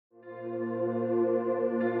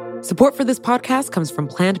Support for this podcast comes from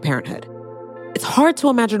Planned Parenthood. It's hard to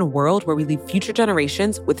imagine a world where we leave future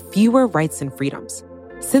generations with fewer rights and freedoms.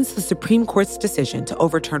 Since the Supreme Court's decision to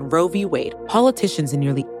overturn Roe v. Wade, politicians in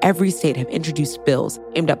nearly every state have introduced bills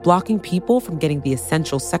aimed at blocking people from getting the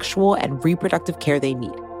essential sexual and reproductive care they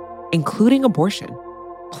need, including abortion.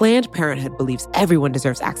 Planned Parenthood believes everyone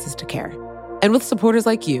deserves access to care. And with supporters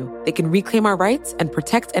like you, they can reclaim our rights and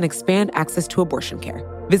protect and expand access to abortion care.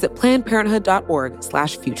 Visit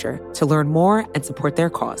PlannedParenthood.org/future to learn more and support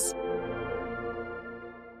their cause.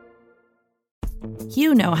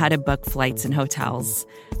 You know how to book flights and hotels.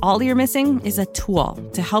 All you're missing is a tool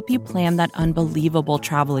to help you plan that unbelievable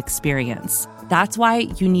travel experience. That's why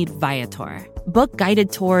you need Viator. Book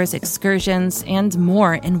guided tours, excursions, and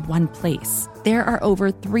more in one place. There are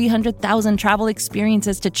over 300,000 travel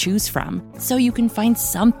experiences to choose from, so you can find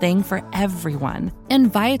something for everyone.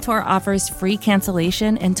 And Viator offers free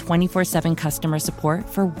cancellation and 24/7 customer support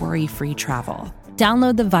for worry-free travel.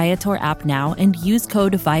 Download the Viator app now and use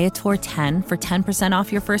code Viator10 for 10%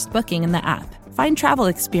 off your first booking in the app. Find travel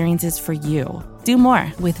experiences for you. Do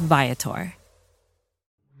more with Viator.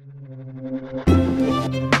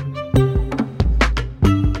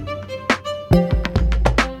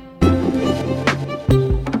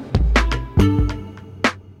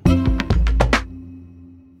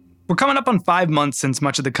 We're coming up on 5 months since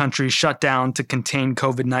much of the country shut down to contain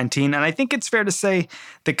COVID-19, and I think it's fair to say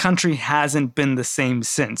the country hasn't been the same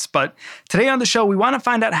since. But today on the show, we want to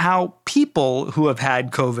find out how people who have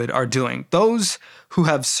had COVID are doing, those who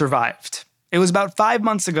have survived. It was about 5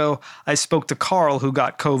 months ago I spoke to Carl, who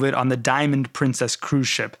got COVID on the Diamond Princess cruise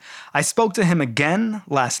ship. I spoke to him again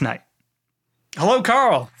last night. Hello,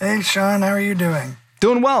 Carl. Hey, Sean, how are you doing?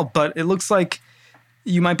 Doing well, but it looks like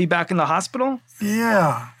you might be back in the hospital?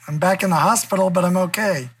 Yeah, I'm back in the hospital, but I'm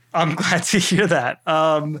okay. I'm glad to hear that.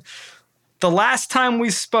 The last time we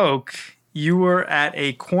spoke, you were at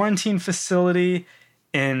a quarantine facility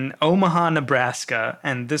in Omaha, Nebraska,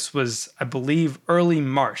 and this was, I believe, early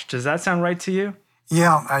March. Does that sound right to you?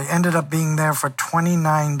 Yeah, I ended up being there for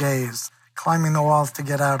 29 days, climbing the walls to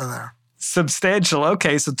get out of there. Substantial.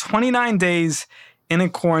 Okay, so 29 days in a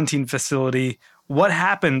quarantine facility. What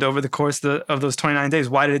happened over the course of those 29 days?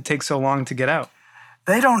 Why did it take so long to get out?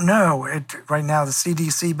 They don't know. Right now, the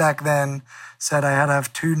CDC back then said I had to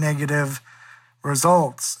have 2 negative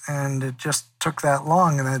results, and it just took that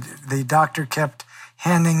long. And the doctor kept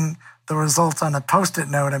handing the results on a Post-it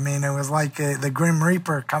note. I mean, it was like the Grim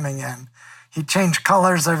Reaper coming in. He changed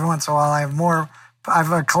colors every once in a while. I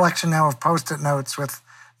have a collection now of Post-it notes with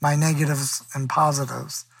my negatives and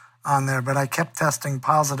positives on there, but I kept testing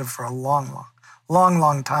positive for a long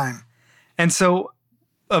time. And so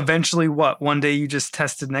eventually one day you just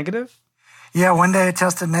tested negative? Yeah, one day I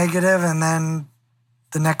tested negative, and then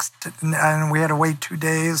and we had to wait 2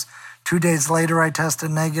 days. 2 days later I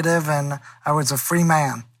tested negative, and I was a free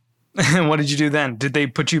man. And what did you do then? Did they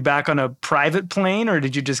put you back on a private plane, or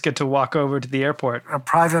did you just get to walk over to the airport? A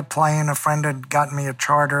private plane. A friend had gotten me a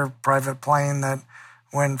charter private plane that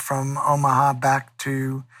went from Omaha back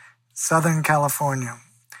to Southern California.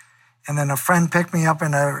 And then a friend picked me up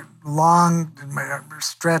in a long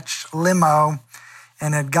stretch limo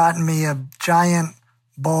and had gotten me a giant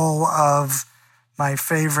bowl of my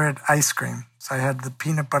favorite ice cream. So I had the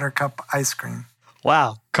peanut butter cup ice cream.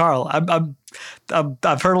 Wow, Carl, I've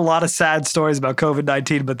heard a lot of sad stories about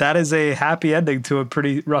COVID-19, but that is a happy ending to a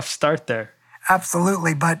pretty rough start there.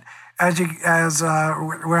 Absolutely, but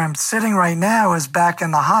where I'm sitting right now is back in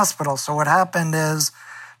the hospital. So what happened is,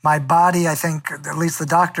 my body, I think, at least the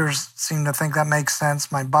doctors seem to think that makes sense.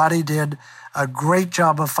 My body did a great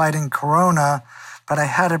job of fighting corona, but I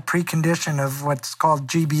had a precondition of what's called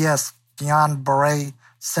GBS, Guillain-Barré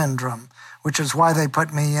syndrome, which is why they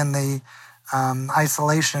put me in the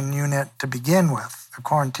isolation unit to begin with, the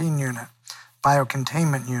quarantine unit,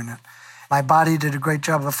 biocontainment unit. My body did a great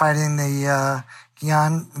job of fighting the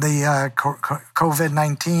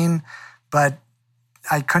COVID-19, but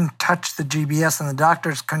I couldn't touch the GBS, and the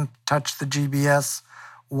doctors couldn't touch the GBS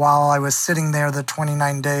while I was sitting there the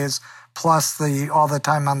 29 days, plus all the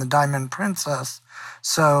time on the Diamond Princess.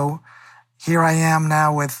 So here I am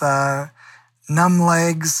now with numb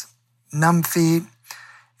legs, numb feet.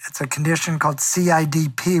 It's a condition called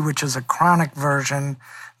CIDP, which is a chronic version.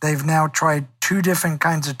 They've now tried 2 different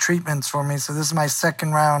kinds of treatments for me. So this is my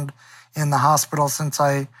second round in the hospital since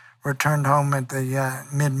I returned home at the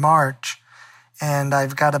mid-March. And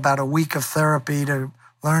I've got about a week of therapy to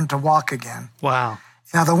learn to walk again. Wow.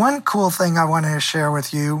 Now, the one cool thing I want to share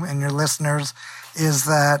with you and your listeners is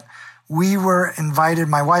that we were invited,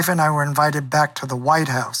 my wife and I were invited back to the White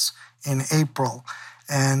House in April.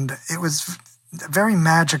 And it was very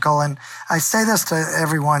magical. And I say this to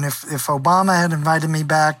everyone, if Obama had invited me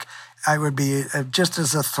back, I would be just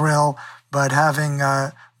as a thrill. But having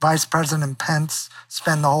Vice President Pence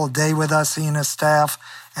spend the whole day with us, he and his staff,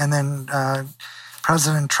 and then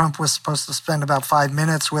President Trump was supposed to spend about 5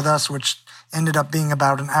 minutes with us, which ended up being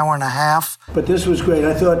about an hour and a half. But this was great.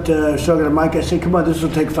 I thought, I was talking to Mike, I said, come on, this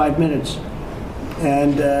will take 5 minutes.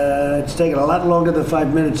 And it's taken a lot longer than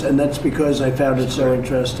 5 minutes, and that's because I found it so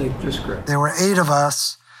interesting. Just great. There were 8 of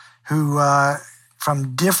us who,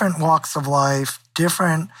 from different walks of life,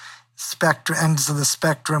 different ends of the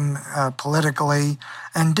spectrum politically,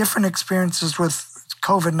 and different experiences with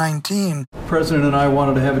COVID-19. The President and I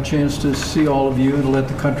wanted to have a chance to see all of you and let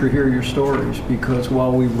the country hear your stories, because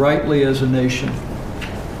while we rightly as a nation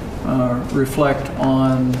reflect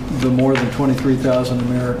on the more than 23,000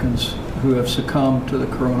 Americans who have succumbed to the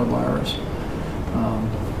coronavirus,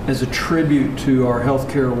 as a tribute to our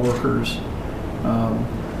healthcare workers,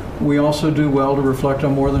 we also do well to reflect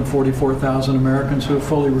on more than 44,000 Americans who have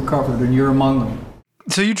fully recovered, and you're among them.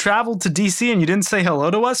 So you traveled to D.C. and you didn't say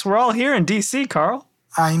hello to us? We're all here in D.C., Carl.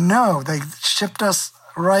 I know. They shipped us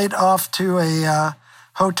right off to a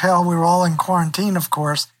hotel. We were all in quarantine, of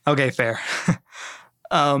course. Okay, fair.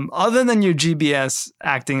 Other than your GBS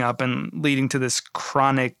acting up and leading to this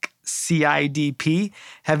chronic CIDP,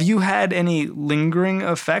 have you had any lingering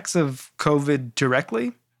effects of COVID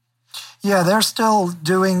directly? Yeah, they're still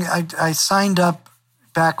doing. I signed up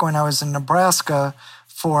back when I was in Nebraska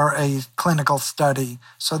for a clinical study.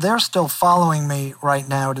 So they're still following me right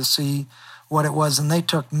now to see what it was. And they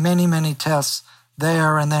took many, many tests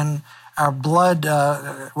there. And then our blood,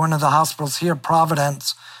 one of the hospitals here,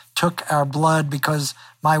 Providence, took our blood because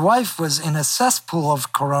my wife was in a cesspool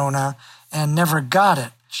of corona and never got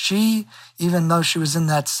it. She, even though she was in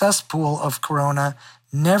that cesspool of corona,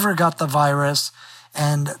 never got the virus.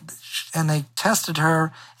 And they tested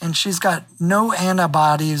her, and she's got no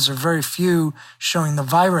antibodies or very few showing the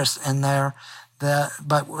virus in there.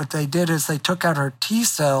 But what they did is they took out her T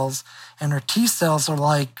cells, and her T cells are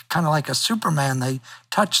kind of like a Superman. They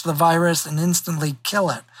touch the virus and instantly kill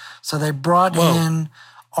it. So they brought in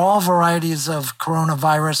all varieties of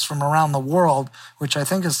coronavirus from around the world, which I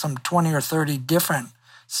think is some 20 or 30 different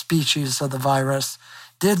species of the virus,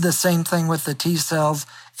 did the same thing with the T cells,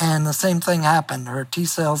 and the same thing happened. Her T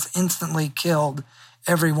cells instantly killed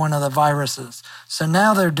every one of the viruses. So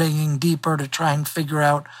now they're digging deeper to try and figure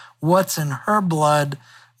out what's in her blood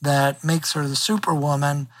that makes her the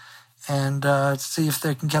superwoman, and see if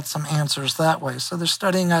they can get some answers that way. So they're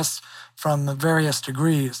studying us from various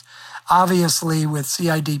degrees. Obviously, with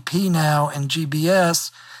CIDP now and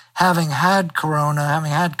GBS, having had corona,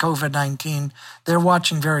 having had COVID-19, they're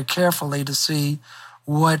watching very carefully to see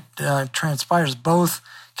what transpires. Both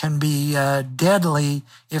can be deadly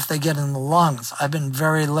if they get in the lungs. I've been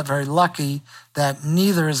very, very lucky that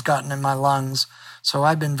neither has gotten in my lungs, so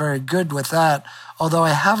I've been very good with that. Although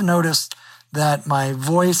I have noticed that my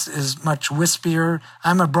voice is much wispier.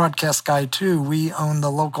 I'm a broadcast guy too. We own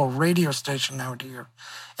the local radio station out here,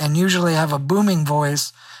 and usually have a booming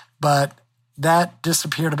voice, but that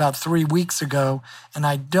disappeared about 3 weeks ago, and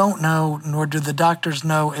I don't know, nor do the doctors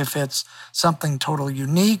know, if it's something totally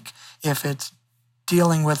unique, if it's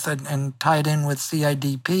dealing with it and tied in with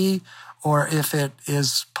CIDP, or if it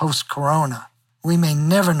is post-corona. We may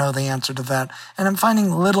never know the answer to that. And I'm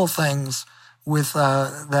finding little things with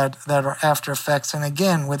that are after effects. And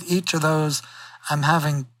again, with each of those, I'm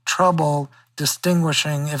having trouble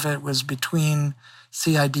distinguishing if it was between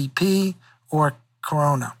CIDP or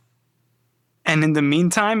corona. And in the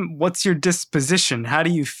meantime, what's your disposition? How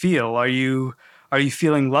do you feel? Are you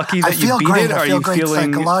feeling lucky that you beat great. it? I feel great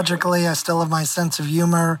psychologically. I still have my sense of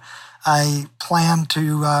humor. I plan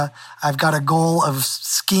to, I've got a goal of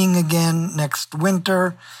skiing again next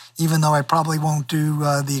winter, even though I probably won't do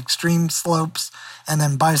the extreme slopes, and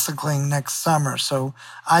then bicycling next summer. So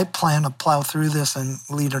I plan to plow through this and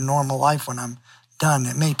lead a normal life when I'm done.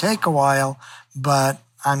 It may take a while, but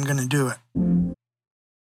I'm going to do it.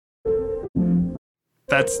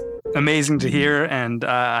 That's amazing to hear, and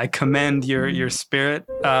I commend your spirit.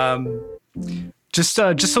 Just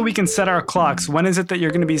so we can set our clocks, when is it that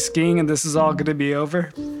you're going to be skiing and this is all going to be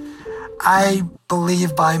over? I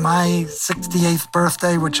believe by my 68th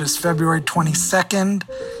birthday, which is February 22nd,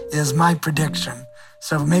 is my prediction.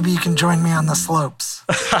 So maybe you can join me on the slopes.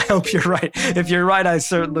 I hope you're right. If you're right, I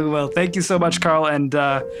certainly will. Thank you so much, Carl, and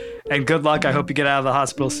good luck. I hope you get out of the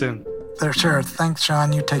hospital soon. For sure. Thanks,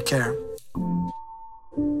 Sean. You take care.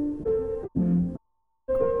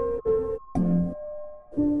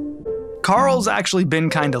 Carl's actually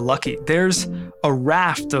been kind of lucky. There's a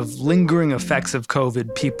raft of lingering effects of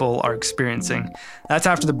COVID people are experiencing. That's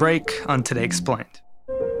after the break on Today Explained.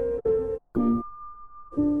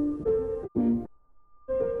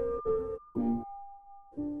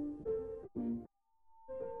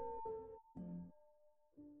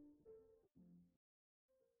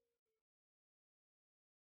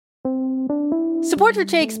 Support for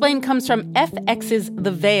Today Explained comes from FX's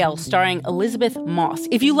The Veil, starring Elizabeth Moss.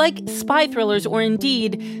 If you like spy thrillers or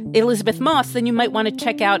indeed Elizabeth Moss, then you might want to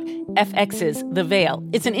check out FX's The Veil.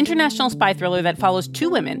 It's an international spy thriller that follows two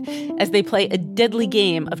women as they play a deadly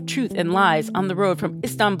game of truth and lies on the road from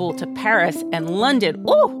Istanbul to Paris and London.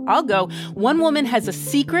 Oh, I'll go. One woman has a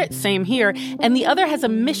secret, same here, and the other has a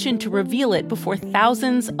mission to reveal it before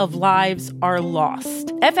thousands of lives are lost.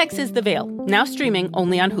 FX's The Veil, now streaming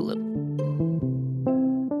only on Hulu.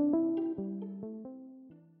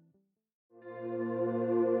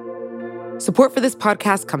 Support for this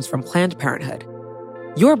podcast comes from Planned Parenthood.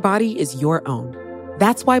 Your body is your own.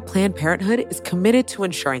 That's why Planned Parenthood is committed to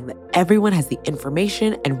ensuring that everyone has the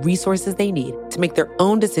information and resources they need to make their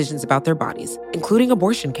own decisions about their bodies, including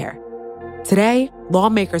abortion care. Today,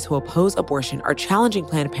 lawmakers who oppose abortion are challenging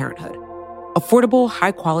Planned Parenthood. Affordable,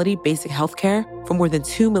 high-quality basic health care for more than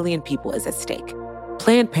 2 million people is at stake.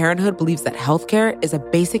 Planned Parenthood believes that health care is a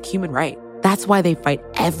basic human right. That's why they fight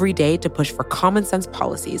every day to push for common-sense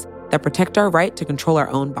policies that protect our right to control our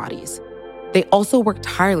own bodies. They also work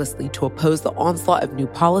tirelessly to oppose the onslaught of new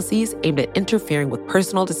policies aimed at interfering with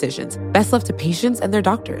personal decisions best left to patients and their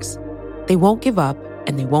doctors. They won't give up,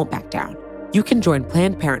 and they won't back down. You can join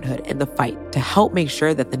Planned Parenthood in the fight to help make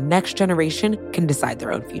sure that the next generation can decide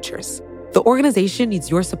their own futures. The organization needs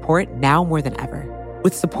your support now more than ever.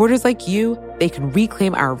 With supporters like you, they can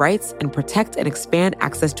reclaim our rights and protect and expand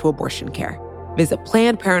access to abortion care. Visit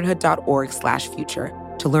PlannedParenthood.org/future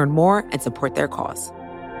to learn more and support their cause.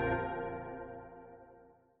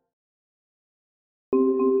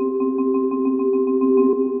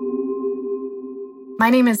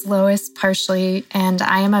 My name is Lois Parsley, and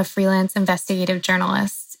I am a freelance investigative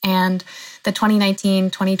journalist and the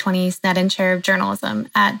 2019-2020 Sneddon Chair of Journalism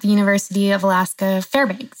at the University of Alaska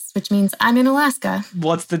Fairbanks, which means I'm in Alaska.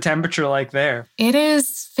 What's the temperature like there? It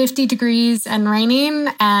is 50 degrees and raining,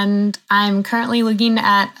 and I'm currently looking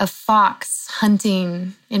at a fox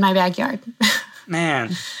hunting in my backyard.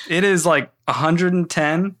 Man, it is like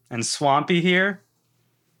 110 and swampy here,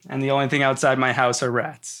 and the only thing outside my house are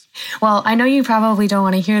rats. Well, I know you probably don't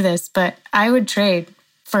want to hear this, but I would trade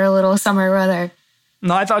for a little summer weather.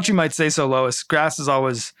 No, I thought you might say so, Lois. Grass is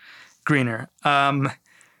always greener.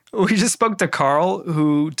 We just spoke to Carl,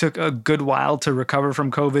 who took a good while to recover from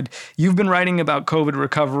COVID. You've been writing about COVID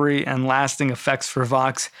recovery and lasting effects for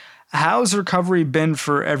Vox. How's recovery been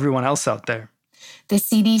for everyone else out there? The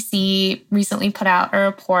CDC recently put out a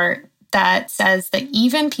report that says that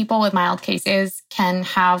even people with mild cases can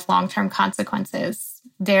have long-term consequences.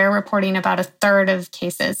 They're reporting about a third of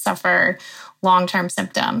cases suffer long-term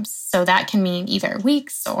symptoms. So that can mean either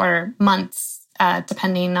weeks or months,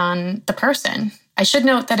 depending on the person. I should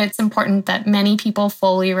note that it's important that many people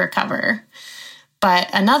fully recover.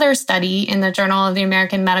 But another study in the Journal of the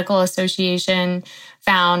American Medical Association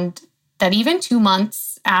found that even 2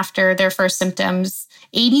 months after their first symptoms,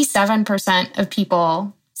 87% of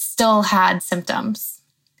people still had symptoms.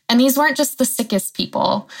 And these weren't just the sickest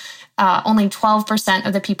people. Only 12%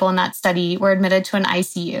 of the people in that study were admitted to an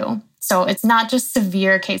ICU. So it's not just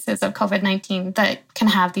severe cases of COVID-19 that can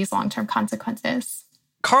have these long-term consequences.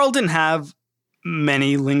 Carl didn't have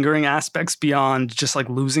many lingering aspects beyond just like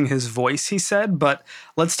losing his voice, he said. But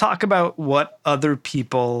let's talk about what other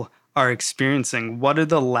people are experiencing. What are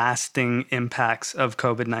the lasting impacts of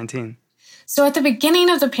COVID-19? So at the beginning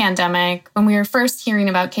of the pandemic, when we were first hearing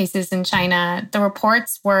about cases in China, the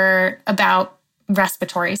reports were about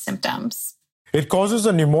respiratory symptoms. It causes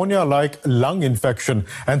a pneumonia-like lung infection,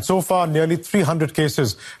 and so far nearly 300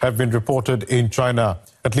 cases have been reported in China.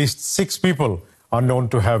 At least 6 people are known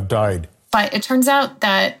to have died. But it turns out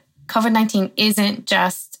that COVID-19 isn't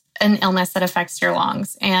just an illness that affects your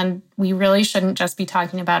lungs, and we really shouldn't just be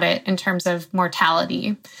talking about it in terms of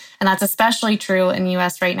mortality. And that's especially true in the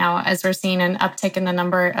US right now, as we're seeing an uptick in the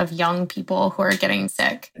number of young people who are getting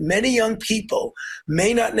sick. Many young people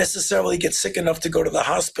may not necessarily get sick enough to go to the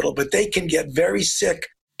hospital, but they can get very sick.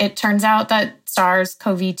 It turns out that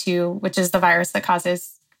SARS-CoV-2, which is the virus that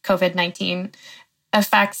causes COVID-19,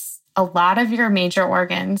 affects a lot of your major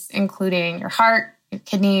organs, including your heart, your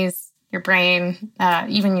kidneys, your brain,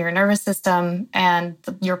 even your nervous system, and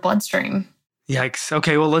your bloodstream. Yikes.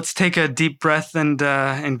 Okay, well, let's take a deep breath and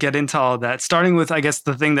get into all of that. Starting with, I guess,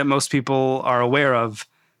 the thing that most people are aware of.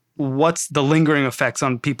 What's the lingering effects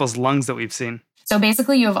on people's lungs that we've seen? So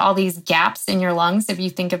basically, you have all these gaps in your lungs. If you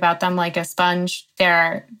think about them like a sponge,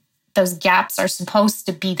 those gaps are supposed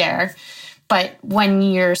to be there. But when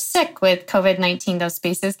you're sick with COVID-19, those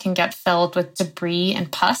spaces can get filled with debris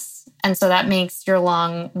and pus. And so that makes your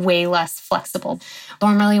lung way less flexible.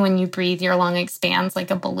 Normally, when you breathe, your lung expands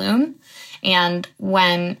like a balloon. And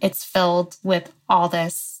when it's filled with all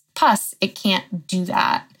this pus, it can't do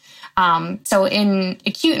that. So in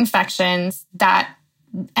acute infections, that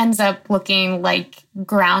ends up looking like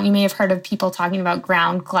ground. You may have heard of people talking about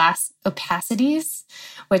ground glass opacities,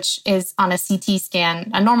 which is on a CT scan.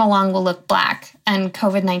 A normal lung will look black, and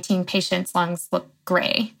COVID-19 patients' lungs look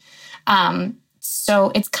gray.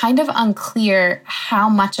 So it's kind of unclear how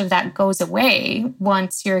much of that goes away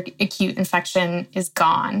once your acute infection is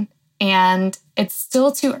gone. And it's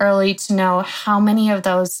still too early to know how many of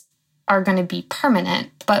those are going to be permanent.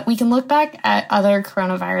 But we can look back at other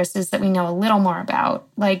coronaviruses that we know a little more about,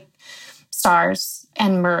 like SARS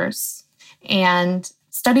and MERS. And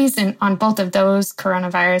studies on both of those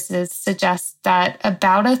coronaviruses suggest that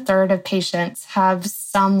about a third of patients have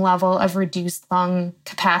some level of reduced lung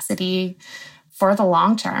capacity for the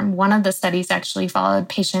long term. One of the studies actually followed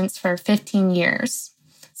patients for 15 years.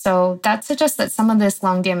 So that suggests that some of this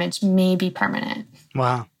lung damage may be permanent.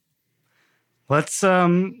 Wow. Let's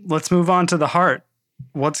move on to the heart.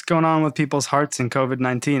 What's going on with people's hearts in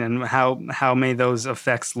COVID-19, and how may those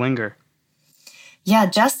effects linger? Yeah,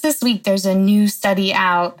 just this week, there's a new study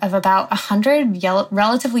out of about 100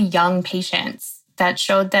 relatively young patients that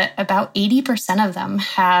showed that about 80% of them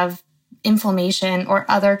have inflammation or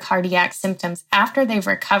other cardiac symptoms after they've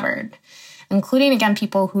recovered, including, again,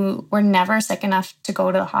 people who were never sick enough to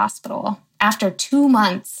go to the hospital. After 2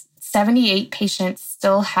 months, 78 patients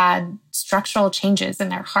still had structural changes in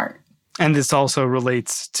their heart. And this also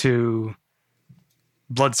relates to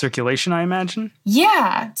blood circulation, I imagine?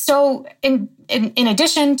 Yeah. So in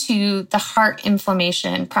addition to the heart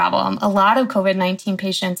inflammation problem, a lot of COVID-19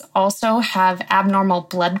 patients also have abnormal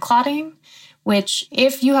blood clotting, which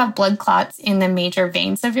if you have blood clots in the major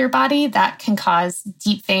veins of your body, that can cause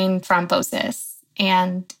deep vein thrombosis.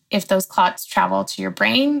 And if those clots travel to your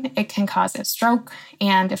brain, it can cause a stroke.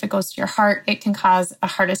 And if it goes to your heart, it can cause a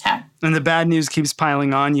heart attack. And the bad news keeps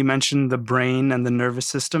piling on. You mentioned the brain and the nervous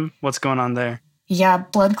system. What's going on there? Yeah,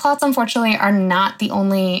 blood clots, unfortunately, are not the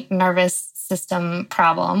only nervous system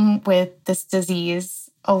problem with this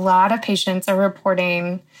disease. A lot of patients are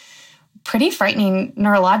reporting pretty frightening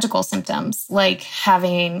neurological symptoms, like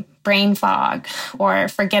having brain fog or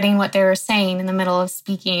forgetting what they were saying in the middle of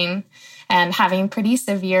speaking, and having pretty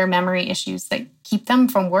severe memory issues that keep them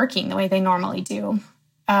from working the way they normally do.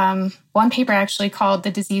 One paper actually called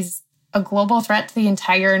the disease a global threat to the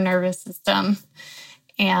entire nervous system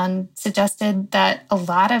and suggested that a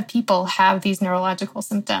lot of people have these neurological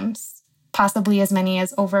symptoms, possibly as many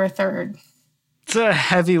as over a third. It's a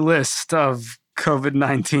heavy list of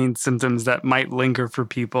COVID-19 symptoms that might linger for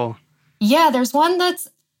people. Yeah, there's one that's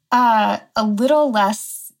a little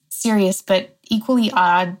less serious, but equally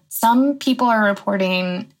odd. Some people are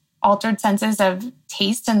reporting altered senses of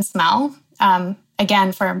taste and smell,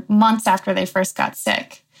 again, for months after they first got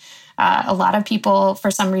sick. A lot of people, for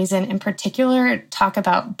some reason in particular, talk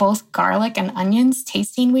about both garlic and onions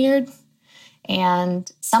tasting weird.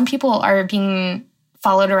 And some people are being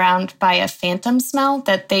followed around by a phantom smell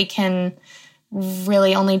that they can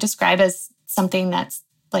really only describe as something that's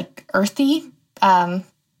like earthy.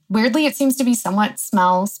 Weirdly, it seems to be somewhat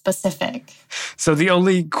smell specific. So the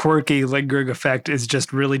only quirky lingering effect is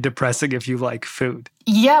just really depressing if you like food.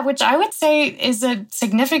 Yeah, which I would say is a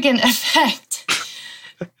significant effect.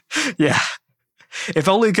 Yeah. If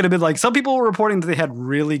only it could have been like, some people were reporting that they had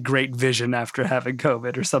really great vision after having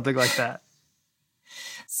COVID or something like that.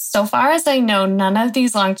 So far as I know, none of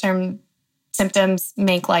these long-term symptoms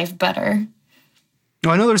make life better.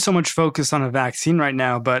 Well, I know there's so much focus on a vaccine right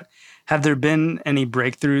now, but have there been any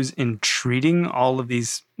breakthroughs in treating all of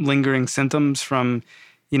these lingering symptoms from,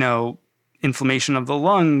 inflammation of the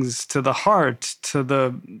lungs to the heart to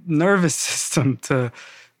the nervous system to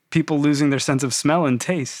people losing their sense of smell and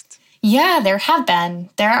taste? Yeah, there have been.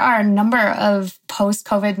 There are a number of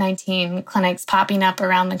post-COVID-19 clinics popping up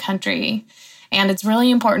around the country. And it's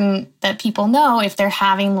really important that people know if they're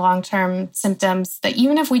having long-term symptoms that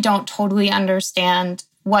even if we don't totally understand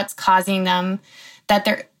what's causing them, that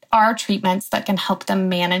there are treatments that can help them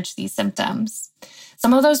manage these symptoms.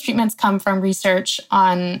 Some of those treatments come from research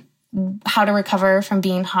on how to recover from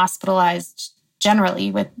being hospitalized generally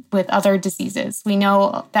with other diseases. We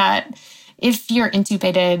know that if you're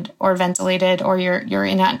intubated or ventilated or you're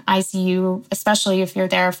in an ICU, especially if you're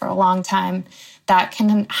there for a long time, that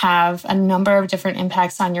can have a number of different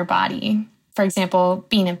impacts on your body. For example,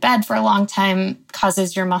 being in bed for a long time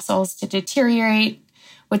causes your muscles to deteriorate,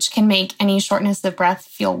 which can make any shortness of breath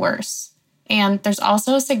feel worse. And there's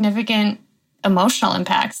also significant emotional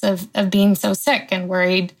impacts of being so sick and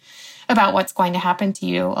worried about what's going to happen to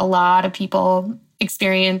you. A lot of people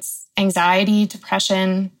experience anxiety,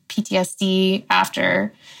 depression, PTSD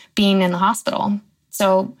after being in the hospital.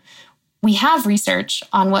 So we have research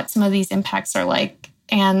on what some of these impacts are like.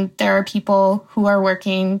 And there are people who are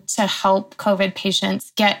working to help COVID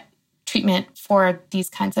patients get treatment for these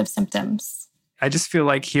kinds of symptoms. I just feel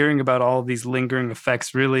like hearing about all of these lingering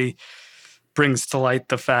effects really brings to light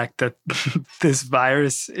the fact that this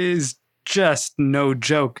virus is just no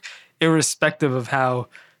joke, irrespective of how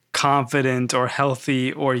confident or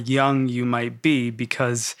healthy or young you might be,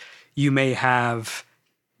 because you may have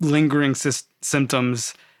lingering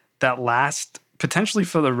symptoms that last potentially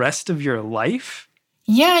for the rest of your life.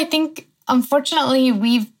 Yeah, I think, unfortunately,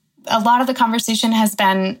 a lot of the conversation has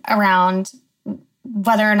been around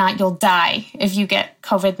whether or not you'll die if you get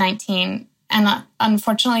COVID-19. And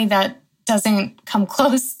unfortunately, that doesn't come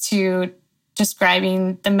close to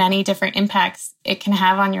describing the many different impacts it can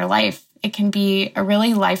have on your life. It can be a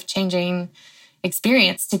really life-changing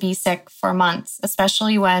experience to be sick for months,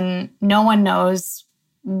 especially when no one knows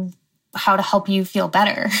how to help you feel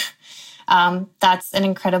better. That's an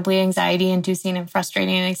incredibly anxiety-inducing and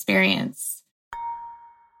frustrating experience.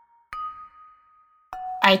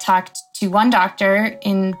 I talked to one doctor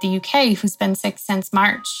in the UK who's been sick since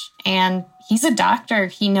March, and he's a doctor.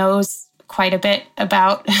 He knows quite a bit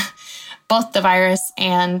about both the virus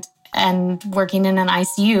and working in an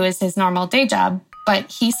ICU is his normal day job. But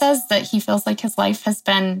he says that he feels like his life has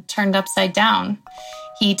been turned upside down.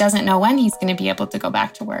 He doesn't know when he's going to be able to go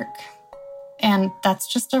back to work. And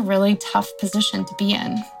that's just a really tough position to be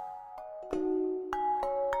in.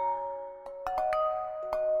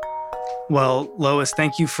 Well, Lois,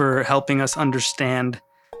 thank you for helping us understand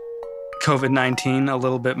COVID-19 a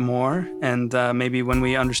little bit more. And maybe when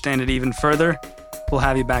we understand it even further, we'll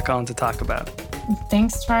have you back on to talk about it.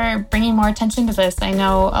 Thanks for bringing more attention to this. I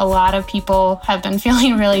know a lot of people have been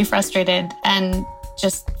feeling really frustrated, and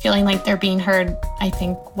just feeling like they're being heard, I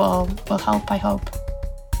think will help, I hope.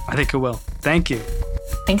 I think it will. Thank you.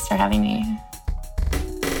 Thanks for having me.